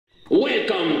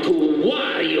Welcome to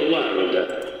Wario World.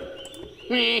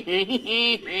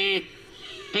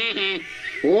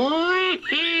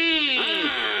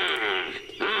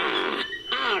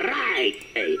 All right,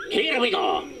 here we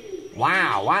go.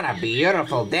 Wow, what a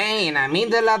beautiful day in the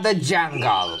middle of the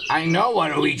jungle. I know,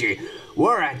 Waluigi.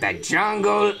 We're at the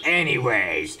jungle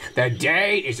anyways. The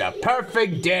day is a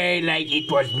perfect day like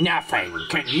it was nothing.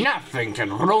 Nothing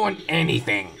can ruin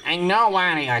anything. I know,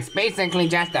 Wario, it's basically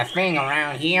just a thing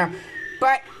around here,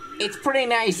 but it's pretty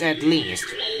nice at least.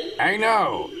 I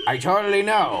know, I totally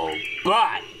know,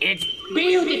 but it's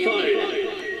beautiful.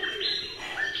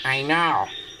 I know,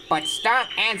 but stop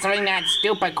answering that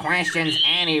stupid questions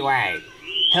anyway.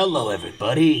 Hello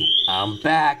everybody, I'm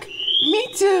back. Me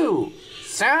too.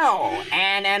 So,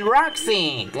 and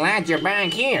Roxie, glad you're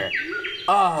back here.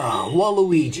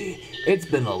 Waluigi, it's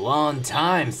been a long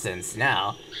time since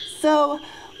now. So,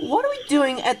 what are we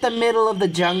doing at the middle of the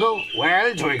jungle?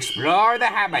 Well, to explore the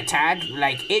habitat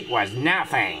like it was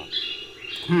nothing.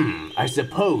 I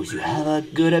suppose you have a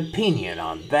good opinion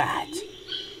on that.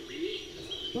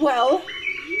 Well,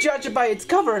 judged by its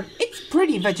cover, it's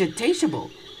pretty vegetable.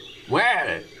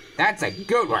 Well, that's a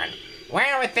good one.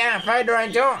 Well, without further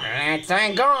ado, let's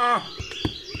go.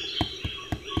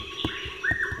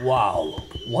 Wow,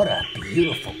 what a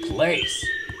beautiful place.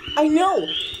 I know,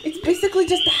 it's basically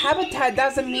just a habitat.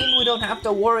 Doesn't mean we don't have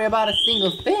to worry about a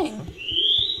single thing.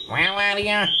 Well,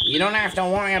 Wario, you don't have to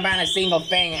worry about a single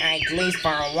thing, at least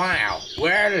for a while.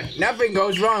 Well, nothing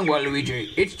goes wrong,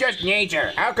 Waluigi. It's just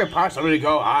nature. How could possibly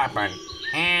go happen?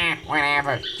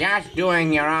 Whatever. Just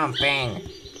doing your own thing.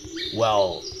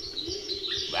 Well,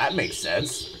 that makes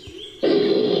sense.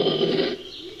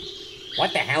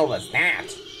 What the hell was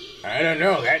that? I don't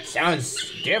know, that sounds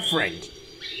different.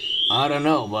 I don't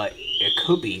know, but it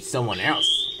could be someone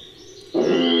else.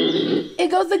 It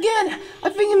goes again! I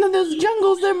think in those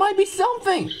jungles there might be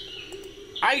something.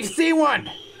 I see one!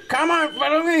 Come on,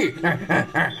 follow me!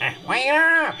 Wait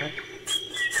up!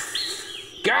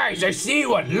 Guys, I see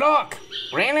one, look!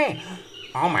 Really?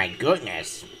 Oh my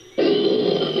goodness.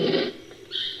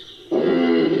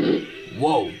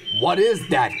 Whoa, what is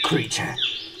that creature?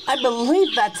 I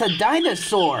believe that's a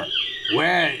dinosaur.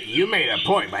 Well, you made a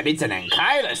point, but it's an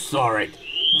ankylosaurid.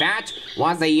 That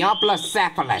was a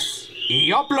Euoplocephalus.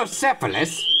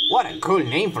 Euoplocephalus? What a cool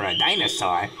name for a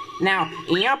dinosaur. Now,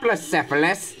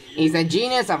 Euoplocephalus is a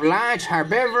genus of large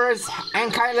herbivorous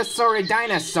ankylosaurid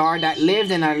dinosaur that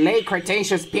lived in a late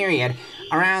Cretaceous period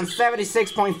around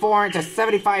 76.4 to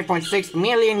 75.6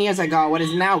 million years ago, what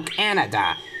is now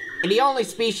Canada. The only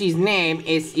species name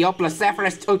is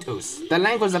Euoplocephalus tutus. The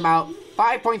length was about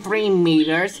 5.3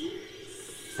 meters,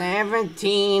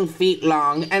 17 feet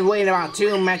long, and weighed about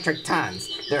 2 metric tons.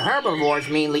 The herbivores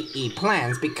mainly eat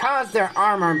plants. Because their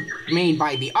armor made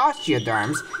by the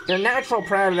osteoderms, their natural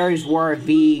predators were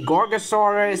the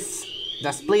Gorgosaurus, the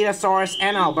Spletosaurus,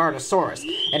 and Albertosaurus.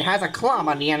 It has a club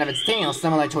on the end of its tail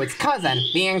similar to its cousin,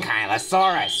 the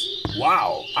Ankylosaurus.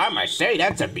 Wow, I must say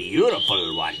that's a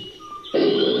beautiful one.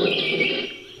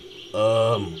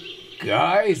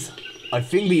 Guys, I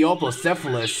think the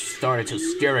Euoplocephalus started to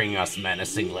staring us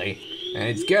menacingly, and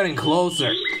it's getting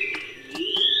closer.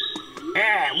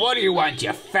 Hey, what do you want,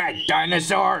 you fat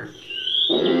dinosaur?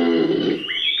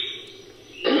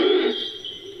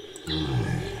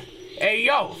 Hey,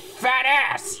 yo, fat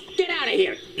ass! Get out of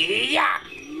here! Yeah!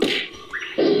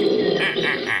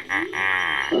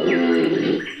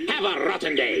 Have a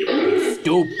rotten day!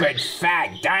 Stupid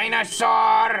fat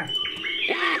dinosaur!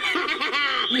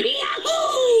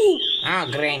 Yahoo! Oh,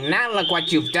 great, now look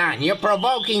what you've done. You're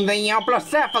provoking the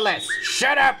Euoplocephalus.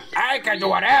 Shut up, I can do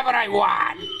whatever I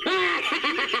want.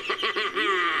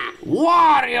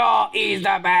 Wario is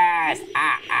the best.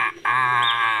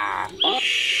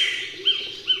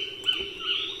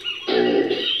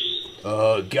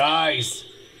 Guys,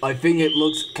 I think it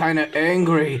looks kinda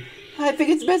angry. I think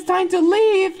it's best time to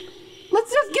leave.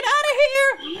 Let's just get out of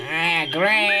here. I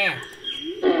agree.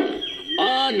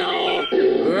 Oh no!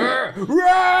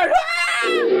 Run!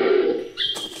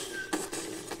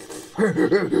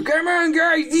 Come on,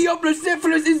 guys! The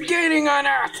Euoplocephalus is gaining on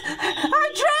us!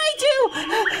 I'm trying to!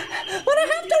 But I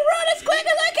have to run as quick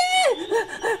as I can!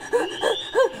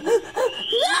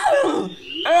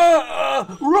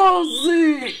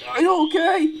 Roxie! Are you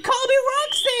okay? Call me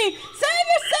Roxie! Save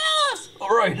yourselves!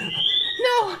 Alright.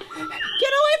 No!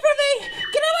 Get away from me!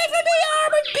 Get away from me,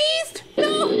 armored beast!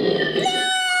 No! No!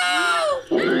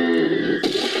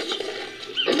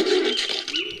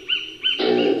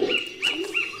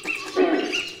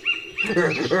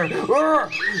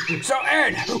 So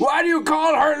Ed, why do you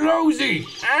call her Lozy?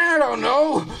 I don't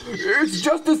know. It's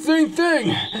just the same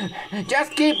thing.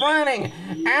 Just keep running.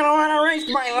 I don't want to risk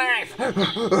my life.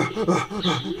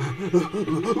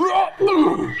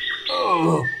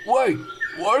 Wait,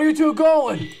 where are you two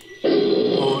going?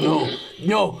 Oh no,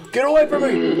 no, get away from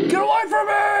me! Get away from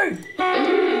me!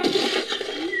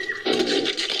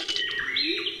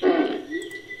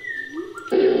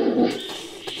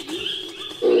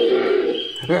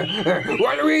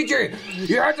 Waluigi,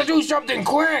 you have to do something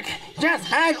quick! Just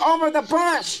hide over the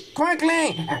bush!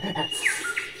 Quickly!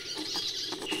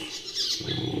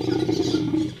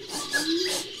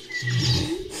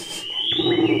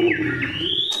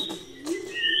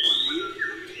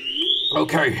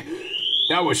 Okay,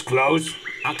 that was close.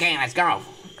 Okay, let's go.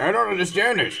 I don't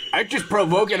understand this. I just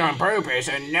provoke it on purpose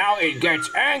and now it gets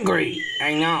angry.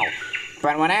 I know.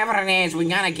 But whatever it is, we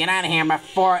gotta get out of here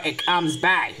before it comes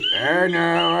back. I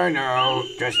know.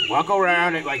 Just walk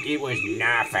around it like it was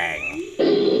nothing.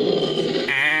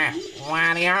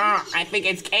 Wario, I think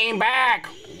it's came back.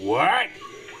 What?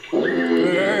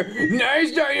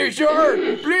 Nice dinosaur!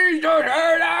 Please don't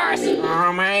hurt us!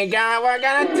 Oh my god, we're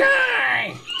gonna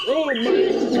die! Oh my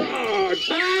God!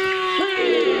 Ah!